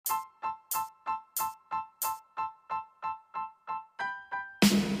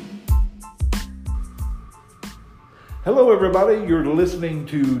Hello, everybody. You're listening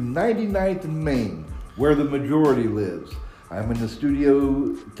to 99th and Main, where the majority lives. I'm in the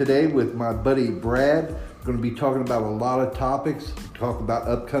studio today with my buddy Brad. We're going to be talking about a lot of topics, talk about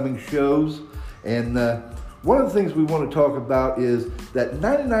upcoming shows. And one of the things we want to talk about is that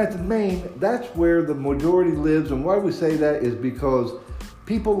 99th and Main, that's where the majority lives. And why we say that is because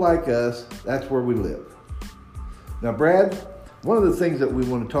people like us, that's where we live. Now, Brad, one of the things that we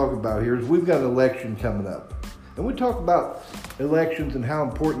want to talk about here is we've got an election coming up. And we talk about elections and how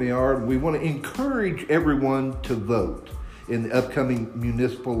important they are. And we want to encourage everyone to vote in the upcoming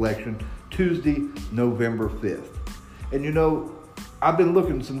municipal election, Tuesday, November 5th. And you know, I've been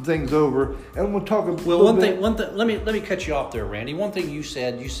looking some things over, and we'll talk a little bit. One thing. Let me cut you off there, Randy. One thing you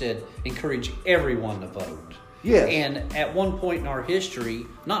said encourage everyone to vote. Yes. And at one point in our history,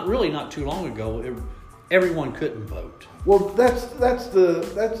 not too long ago, everyone couldn't vote. Well, that's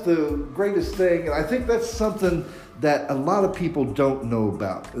the greatest thing, and I think that's something that a lot of people don't know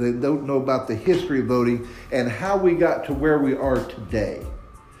about. They don't know about the history of voting and how we got to where we are today.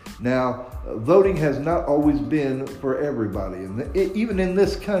 Now, voting has not always been for everybody, and even in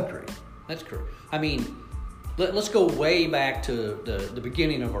this country. That's correct. I mean, let's go way back to the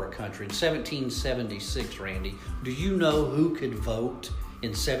beginning of our country, in 1776, Randy. Do you know who could vote in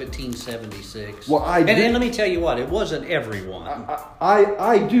 1776? Well, I do. And let me tell you what, it wasn't everyone.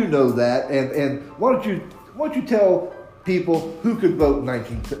 I do know that, and why don't you tell people who could vote in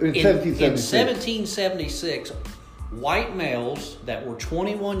 1776? In 1776, white males that were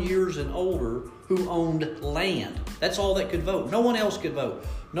 21 years and older who owned land. That's all that could vote. No one else could vote.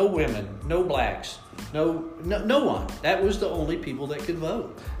 No women, no blacks, no one. That was the only people that could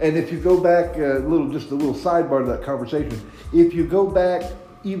vote. And if you go back just a little sidebar to that conversation, if you go back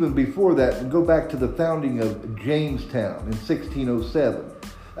even before that and go back to the founding of Jamestown in 1607,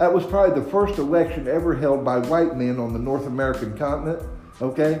 that was probably the first election ever held by white men on the North American continent,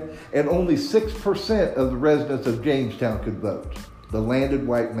 okay? And only 6% of the residents of Jamestown could vote, the landed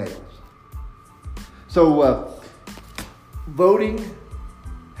white males. So voting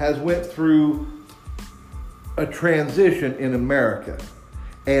has went through a transition in America.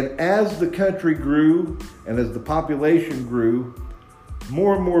 And as the country grew and as the population grew,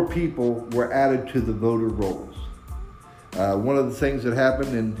 more and more people were added to the voter rolls. One of the things that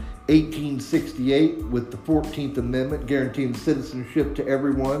happened in 1868 with the 14th Amendment guaranteeing citizenship to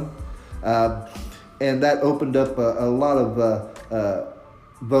everyone, and that opened up a lot of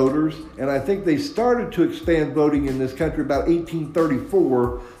voters, and I think they started to expand voting in this country about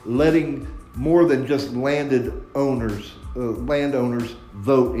 1834, letting more than just landowners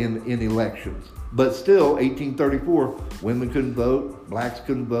vote in elections. But still, 1834, women couldn't vote, blacks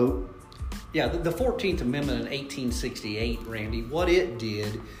couldn't vote. Yeah, the 14th Amendment in 1868, Randy, what it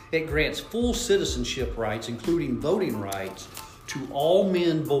did, it grants full citizenship rights, including voting rights, to all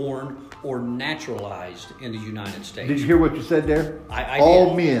men born or naturalized in the United States. Did you hear what you said there? I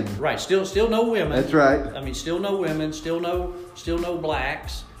all did. Men. Right. Still no women. That's right. I mean, still no women. Still no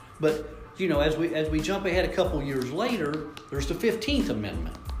blacks. But you know, as we jump ahead a couple years later, there's the 15th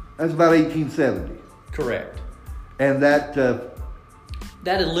Amendment. That's about 1870. Correct. And that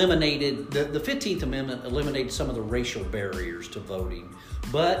eliminated the 15th Amendment eliminated some of the racial barriers to voting.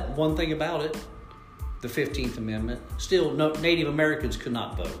 But one thing about it, the 15th Amendment, still Native Americans could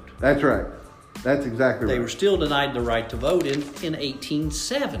not vote. That's right. That's exactly right. They were still denied the right to vote in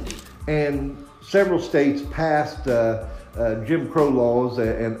 1870. And several states passed Jim Crow laws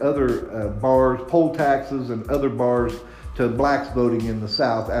and other bars, poll taxes and other bars to blacks voting in the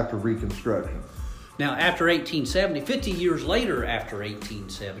South after Reconstruction. Now, after 1870, 50 years later after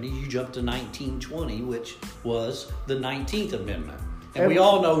 1870, you jump to 1920, which was the 19th Amendment. And we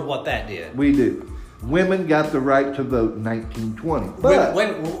all know what that did. We do. Women got the right to vote in 1920. But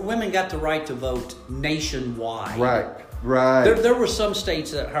women got the right to vote nationwide. Right. There were some states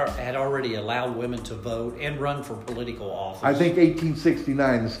that had already allowed women to vote and run for political office. I think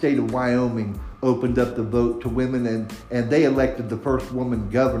 1869, the state of Wyoming opened up the vote to women, and they elected the first woman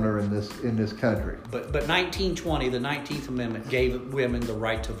governor in this country. But 1920, the 19th Amendment gave women the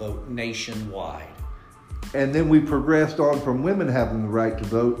right to vote nationwide. And then we progressed on from women having the right to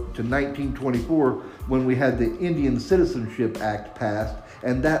vote to 1924 when we had the Indian Citizenship Act passed,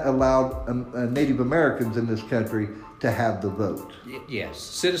 and that allowed Native Americans in this country to have the vote. Yes,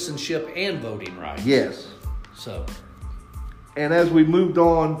 citizenship and voting rights. Yes. So. And as we moved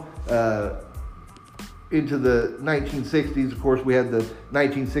on into the 1960s, of course, we had the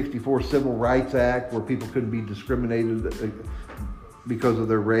 1964 Civil Rights Act where people couldn't be discriminated because of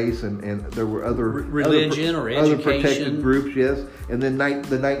their race, and there were other religion or other education. protected groups, yes. And then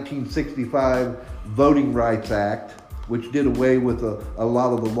the 1965 Voting Rights Act, which did away with a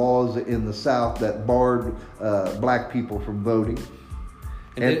lot of the laws in the South that barred black people from voting.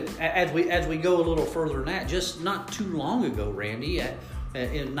 And as we go a little further than that, just not too long ago, Randy,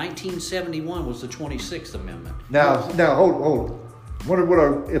 in 1971 was the 26th Amendment. Now hold on.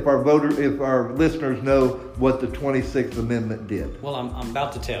 Wonder if our listeners know what the 26th Amendment did. Well, I'm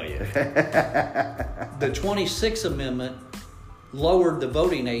about to tell you. The 26th Amendment lowered the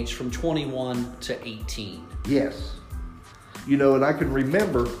voting age from 21 to 18. Yes. And I can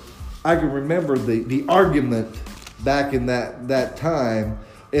remember the argument back in that time.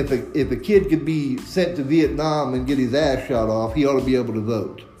 If a kid could be sent to Vietnam and get his ass shot off, he ought to be able to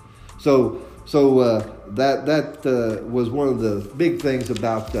vote. So that was one of the big things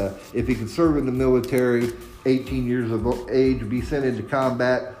about if he could serve in the military, 18 years of age, be sent into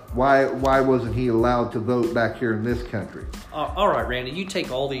combat. Why wasn't he allowed to vote back here in this country? All right, Randy, you take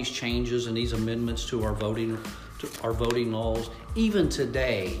all these changes and these amendments to our voting laws. Even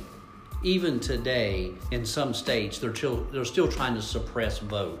today, in some states, they're still trying to suppress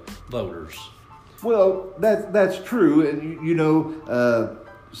voters. Well, that's true, and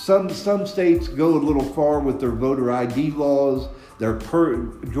some states go a little far with their voter ID laws.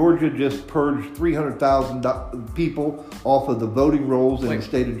 Georgia just purged 300,000 people off of the voting rolls in the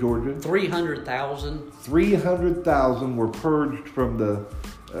state of Georgia. 300,000? 300,000 were purged from the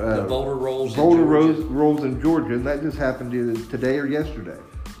voter rolls rolls in Georgia, and that just happened today or yesterday.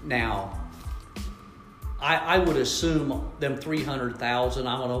 Now, I would assume them 300,000,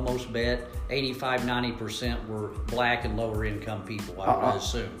 I would almost bet 85-90% were black and lower income people. I would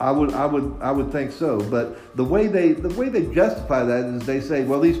assume. I would think so. But the way they justify that is they say,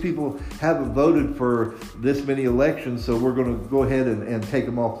 well, these people haven't voted for this many elections, so we're going to go ahead and take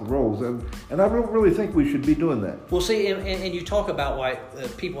them off the rolls. And I don't really think we should be doing that. Well, see, and you talk about why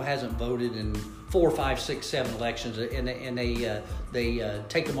people hasn't voted in 4, 5, 6, 7 elections, and they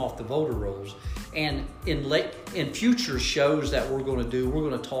take them off the voter rolls. And in future shows that we're going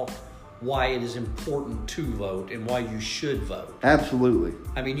to talk why it is important to vote and why you should vote. Absolutely.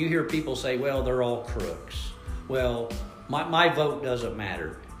 I mean, you hear people say, well, they're all crooks. Well, my vote doesn't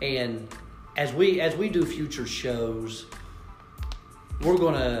matter. And as we do future shows, we're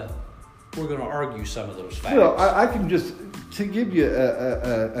going to argue some of those facts. Well, I can just, to give you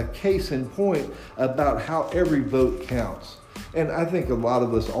a case in point about how every vote counts. And I think a lot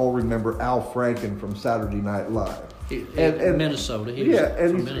of us all remember Al Franken from Saturday Night Live. In Minnesota. He was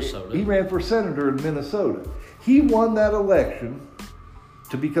from Minnesota. He ran for senator in Minnesota. He won that election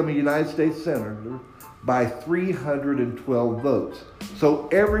to become a United States senator by 312 votes. So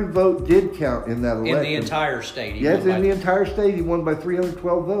every vote did count in that election. In the entire state. Yes, in the entire state, he won by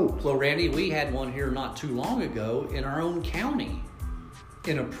 312 votes. Well, Randy, we had one here not too long ago in our own county,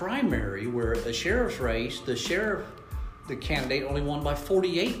 in a primary where a sheriff's race, the candidate only won by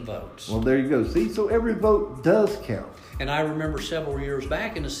 48 votes. Well, there you go. See, so every vote does count. And I remember several years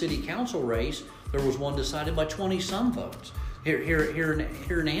back in a city council race, there was one decided by 20-some votes here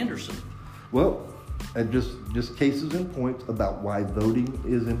in Anderson. Well, just cases and points about why voting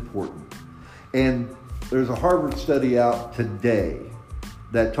is important. And there's a Harvard study out today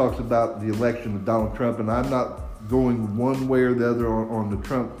that talks about the election of Donald Trump, and I'm not going one way or the other on the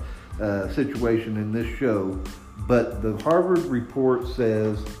Trump situation in this show. But the Harvard report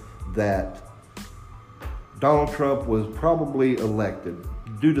says that Donald Trump was probably elected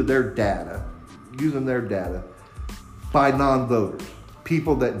due to their data, using their data, by non-voters.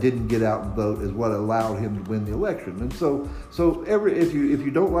 People that didn't get out and vote is what allowed him to win the election. And so if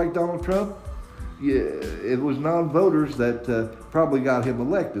you don't like Donald Trump, it was non-voters that probably got him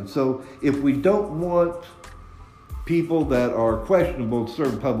elected. So if we don't want people that are questionable to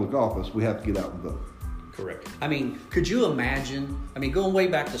serve public office, we have to get out and vote. Correct. I mean, could you imagine, going way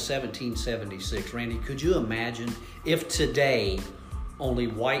back to 1776, Randy, could you imagine if today only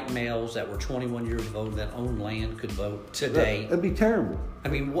white males that were 21 years old that own land could vote today? That'd be terrible. I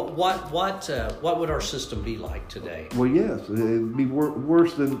mean, what would our system be like today? Well, yes, it'd be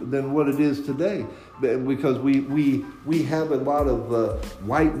worse than what it is today, because we have a lot of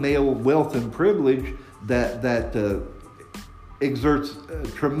white male wealth and privilege that exerts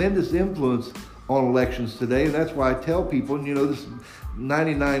tremendous influence on elections today. And that's why I tell people, this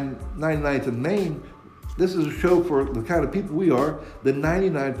 99th and Main, this is a show for the kind of people we are, the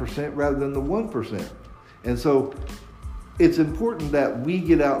 99% rather than the 1%. And so it's important that we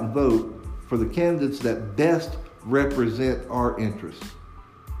get out and vote for the candidates that best represent our interests.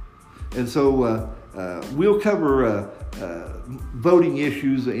 And so we'll cover voting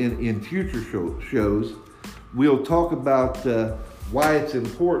issues in future shows. We'll talk about why it's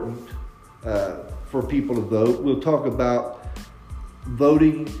important for people to vote. We'll talk about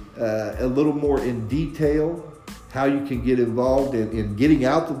voting a little more in detail, how you can get involved in getting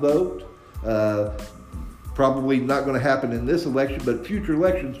out the vote. Probably not going to happen in this election, but future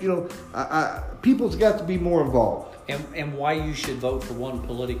elections, people's got to be more involved. And why you should vote for one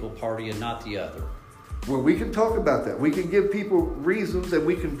political party and not the other. Well, we can talk about that. We can give people reasons, and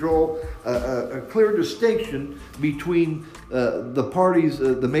we can draw a clear distinction between the parties,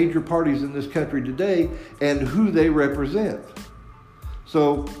 the major parties in this country today, and who they represent.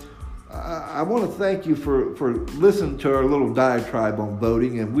 So I want to thank you for listening to our little diatribe on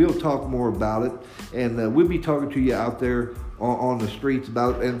voting, and we'll talk more about it. And we'll be talking to you out there on the streets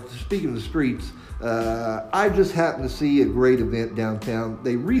about it. And speaking of the streets, I just happened to see a great event downtown.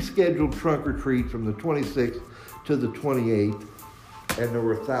 They rescheduled Trunk or Treat from the 26th to the 28th, and there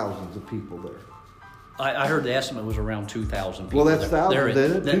were thousands of people there. I heard the estimate was around 2,000 people. Well, that's thousands,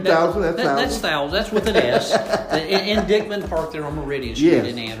 isn't it? 2,000, that's thousands. That's thousands. That's with an S. in Dickman Park there on Meridian Street Yes.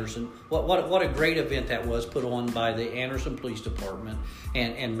 in Anderson. What a great event that was, put on by the Anderson Police Department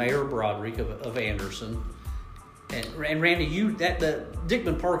and Mayor Broderick of Anderson. And Randy, the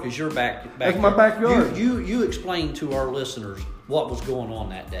Dickman Park is your backyard. That's my backyard. You explain to our listeners what was going on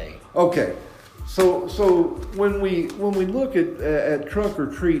that day. Okay, so when we look at Trunk or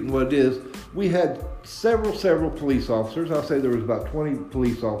Treat and what it is, we had several police officers. I'll say there was about 20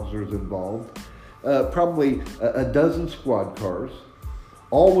 police officers involved, probably a dozen squad cars,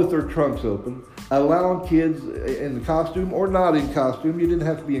 all with their trunks open, allowing kids in the costume or not in costume. You didn't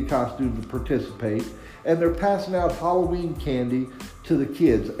have to be in costume to participate. And they're passing out Halloween candy to the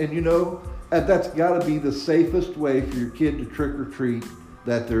kids. And that's got to be the safest way for your kid to trick or treat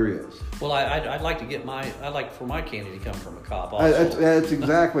that there is. Well, I'd like to get I'd like for my candy to come from a cop also. That's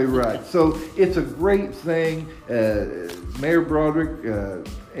exactly right. So it's a great thing. Mayor Broderick,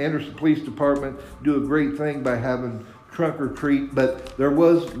 Anderson Police Department do a great thing by having Trunk or Treat. But there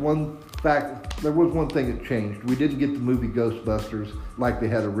was one thing that changed. We didn't get the movie Ghostbusters like they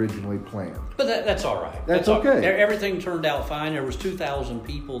had originally planned. But that's all right. That's okay. Everything turned out fine. There was 2,000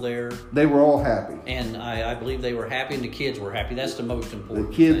 people there. They were all happy. And I believe they were happy, and the kids were happy. That's the most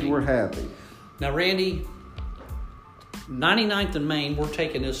important The kids thing. were happy. Now, Randy, 99th and Main, we're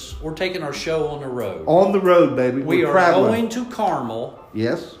taking our show on the road. On the road, baby. We We're are traveling. going to Carmel.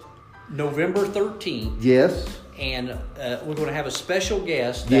 Yes. November 13th. Yes. And we're going to have a special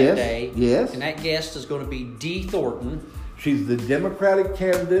guest that day. Yes. And that guest is going to be Dee Thornton. She's the Democratic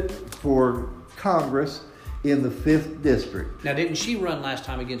candidate for Congress in the 5th District. Now, didn't she run last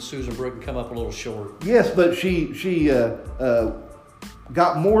time against Susan Brooke and come up a little short? Yes, but she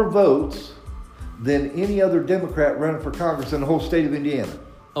got more votes than any other Democrat running for Congress in the whole state of Indiana.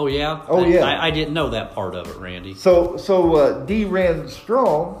 Oh, yeah? Oh, yeah. I didn't know that part of it, Randy. So Dee ran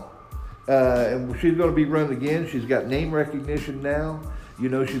strong, and she's going to be running again. She's got name recognition now.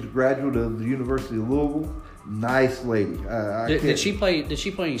 She's a graduate of the University of Louisville. Nice lady. Did she play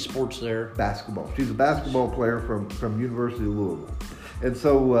any sports there? Basketball. She's a basketball player from University of Louisville. And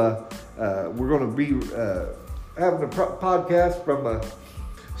so we're going to be having a podcast from a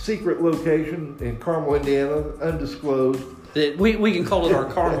secret location in Carmel, Indiana, undisclosed. We can call it our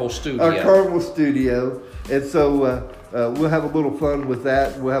Carmel studio. Our Carmel studio. And so we'll have a little fun with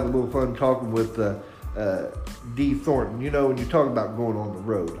that. We'll have a little fun talking with Dee Thornton. When you talk about going on the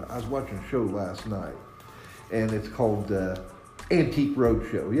road, I was watching a show last night, and it's called Antique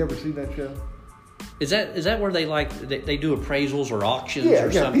Roadshow. You ever seen that show? Is that where they they do appraisals or auctions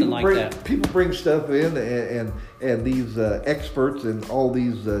or something like that? People bring stuff in, and these experts in all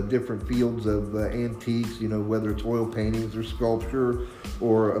these different fields of antiques, whether it's oil paintings or sculpture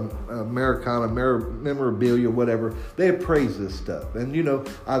or Americana memorabilia, whatever, they appraise this stuff. And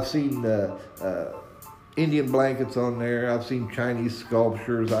I've seen Indian blankets on there. I've seen Chinese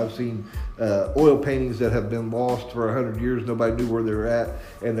sculptures. I've seen oil paintings that have been lost for 100 years. Nobody knew where they're at,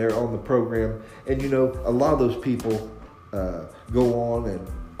 and they're on the program. And a lot of those people go on and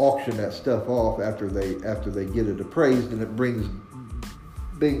auction that stuff off after they get it appraised, and it brings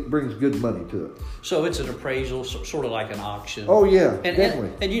good money to it. So it's an appraisal, sort of like an auction. Oh yeah,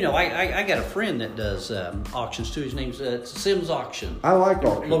 definitely. And I got a friend that does auctions too. His name's Sims Auction. I like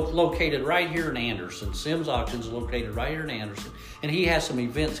auctions. Located right here in Anderson. Sims Auctions is located right here in Anderson, and he has some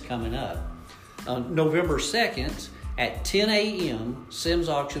events coming up. On November 2nd at 10 a.m., Sims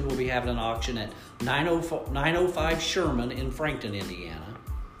Auction will be having an auction at 905 Sherman in Frankton, Indiana.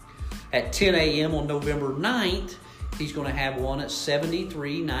 At 10 a.m. on November 9th, he's going to have one at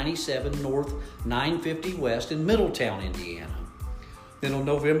 7397 North 950 West in Middletown, Indiana. Then on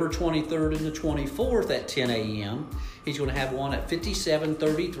November 23rd and the 24th at 10 a.m., he's going to have one at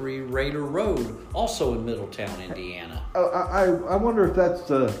 5733 Raider Road, also in Middletown, Indiana. I wonder if that's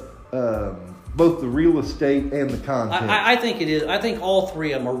both the real estate and the content. I think it is. I think all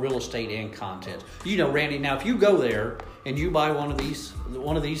three of them are real estate and content. You know, Randy, now if you go there and you buy one of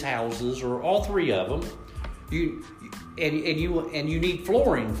these houses, or all three of them, you need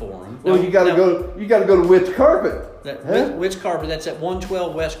flooring for them. Well, you got to go to Witt's Carpet. Witt's Carpet. That's at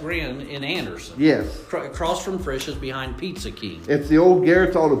 112 West Grand in Anderson. Yes, across from Frisch's, behind Pizza King. It's the old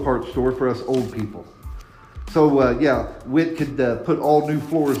Garrett's Auto Parts store for us old people. So Witt could put all new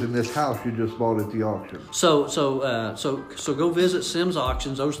floors in this house you just bought at the auction. So go visit Sims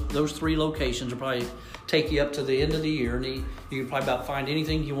Auctions. Those three locations will probably take you up to the end of the year, and you can probably about find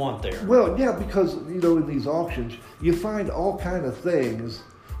anything you want there. Well, yeah, because in these auctions you find all kind of things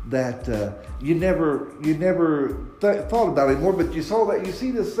that you never thought about anymore. But you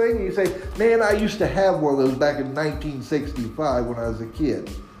see this thing, and you say, "Man, I used to have one of those back in 1965 when I was a kid."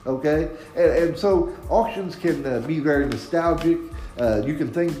 Okay, and so auctions can be very nostalgic. You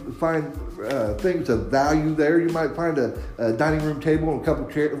can find things of value there. You might find a dining room table and a couple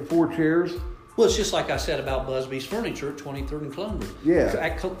four chairs. Well, it's just like I said about Busby's Furniture at 23rd and Columbus. Yeah.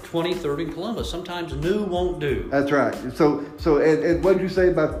 At 23rd and Columbus, sometimes new won't do. That's right. So and what did you say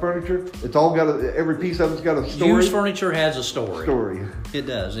about the furniture? It's all every piece of it's got a story. Used furniture has a story. It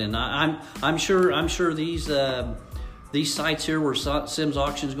does, and I'm sure these sites here where Sims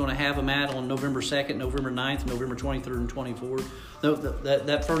Auction is going to have them at on November 2nd, November 9th, November 23rd and 24th.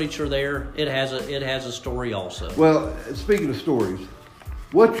 That furniture there, it has a story also. Well, speaking of stories,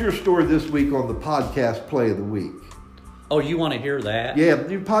 what's your story this week on the podcast play of the week? Oh, you want to hear that? Yeah,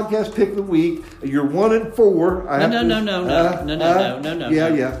 your podcast pick of the week. You're 1 and 4. No.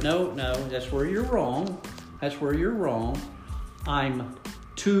 Yeah. No. That's where you're wrong. I'm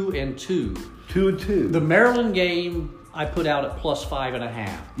 2 and 2. 2 and 2. The Maryland game I put out at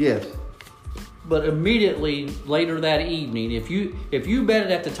 +5.5. Yes. But immediately later that evening, if you bet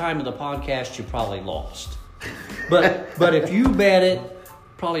it at the time of the podcast, you probably lost. But if you bet it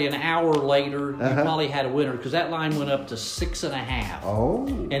probably an hour later, you probably had a winner, because that line went up to 6.5. Oh.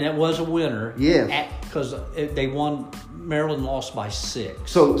 And it was a winner. Yes. Because they won. Maryland lost by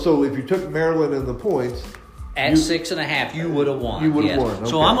 6. So if you took Maryland in the points. At 6.5, you would have won. You would have won. Okay.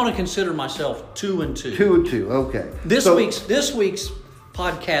 So I'm going to consider myself 2 and 2. 2 and 2. Okay. This week's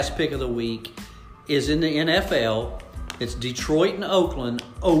podcast pick of the week is in the NFL. It's Detroit and Oakland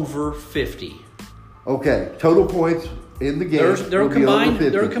over 50. Okay. Total points in the game.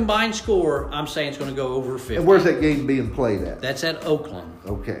 Their combined score, I'm saying it's going to go over 50. And where's that game being played at? That's at Oakland.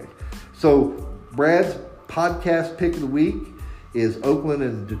 Okay. So Brad's podcast pick of the week is Oakland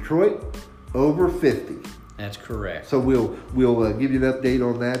and Detroit over 50. That's correct. So we'll give you an update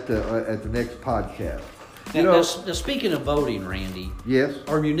on that at the next podcast. Now, speaking of voting, Randy. Yes.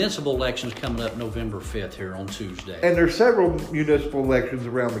 Our municipal election's coming up November 5th here on Tuesday. And there's several municipal elections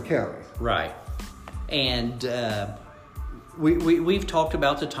around the county. Right. And we've talked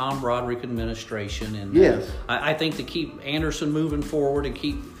about the Tom Broderick administration, and yes, I think to keep Anderson moving forward and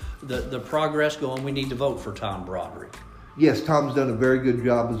keep the progress going, we need to vote for Tom Broderick. Yes, Tom's done a very good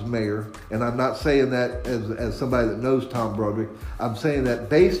job as mayor, and I'm not saying that as somebody that knows Tom Broderick. I'm saying that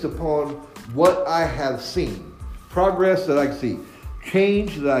based upon what I have seen, progress that I can see,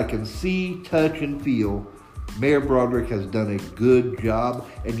 change that I can see, touch, and feel, Mayor Broderick has done a good job.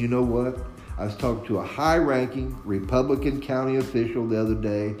 And you know what? I was talking to a high-ranking Republican county official the other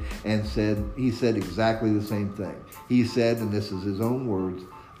day, and he said exactly the same thing. He said, and this is his own words,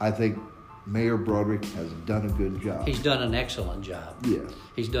 I think Mayor Broderick has done a good job. He's done an excellent job. Yes.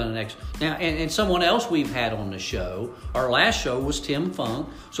 He's done an excellent... Now, and someone else we've had on the show, our last show was Tim Funk.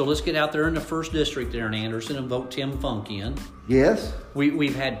 So let's get out there in the 1st District there in Anderson and vote Tim Funk in. Yes.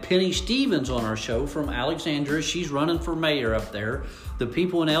 We've had Penny Stevens on our show from Alexandria. She's running for mayor up there. The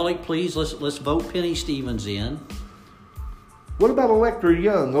people in Ellick, please, let's vote Penny Stevens in. What about Electra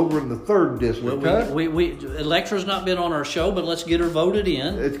Young over in the 3rd District? Electra's not been on our show, but let's get her voted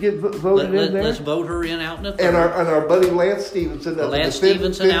in. Let's get voted in there. Let's vote her in out in the 3rd. And our buddy Lance Stevenson. Lance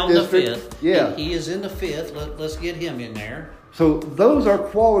Stevenson out in the 5th. Yeah. He is in the 5th. Let's get him in there. So those are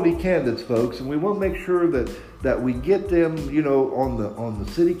quality candidates, folks, and we want to make sure that we get them, on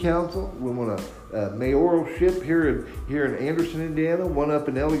the city council. We want a mayoralship here in Anderson, Indiana, one up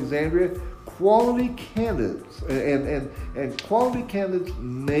in Alexandria. Quality candidates, and quality candidates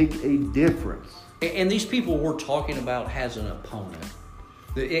make a difference. And these people we're talking about has an opponent.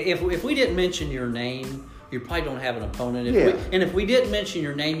 If we didn't mention your name, you probably don't have an opponent. If we didn't mention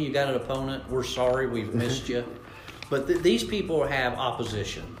your name, you got an opponent. We're sorry, we've missed you. But these people have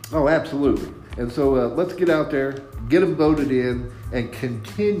opposition. Oh, absolutely. And so let's get out there, get them voted in, and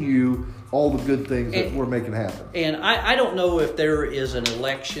continue all the good things that we're making happen. And I don't know if there is an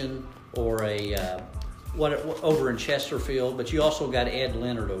election or what over in Chesterfield, but you also got Ed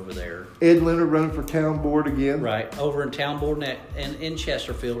Leonard over there. Ed Leonard running for town board again. Right, over in town board and in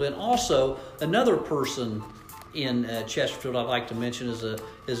Chesterfield. And also another person in Chesterfield I'd like to mention is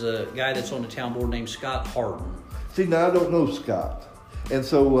a guy that's on the town board named Scott Harden. See, now I don't know Scott. And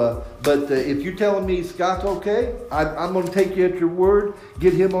so, but if you're telling me Scott's okay, I'm going to take you at your word.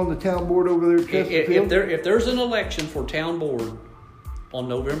 Get him on the town board over there at Chesterfield. If there's an election for town board on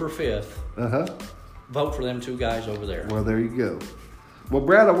November 5th, vote for them two guys over there. Well, there you go. Well,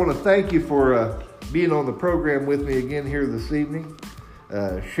 Brad, I want to thank you for being on the program with me again here this evening,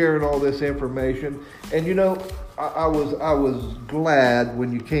 sharing all this information. And you know, I was glad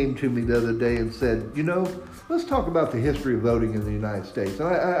when you came to me the other day and said, you know, let's talk about the history of voting in the United States.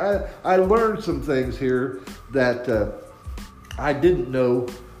 And I learned some things here that I didn't know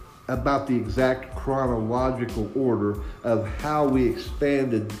about the exact chronological order of how we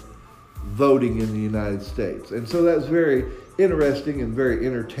expanded voting in the United States. And so that's very interesting and very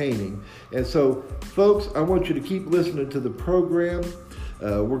entertaining. And so, folks, I want you to keep listening to the program.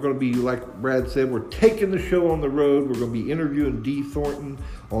 We're going to be, like Brad said, we're taking the show on the road. We're going to be interviewing Dee Thornton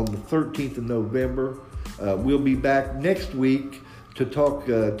on the 13th of November. We'll be back next week to talk,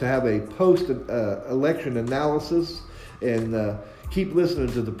 to have a post-election analysis, and keep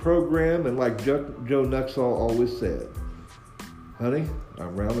listening to the program. And like Joe Nuxall always said, honey,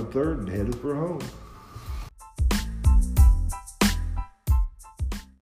 I'm rounding third and headed for home.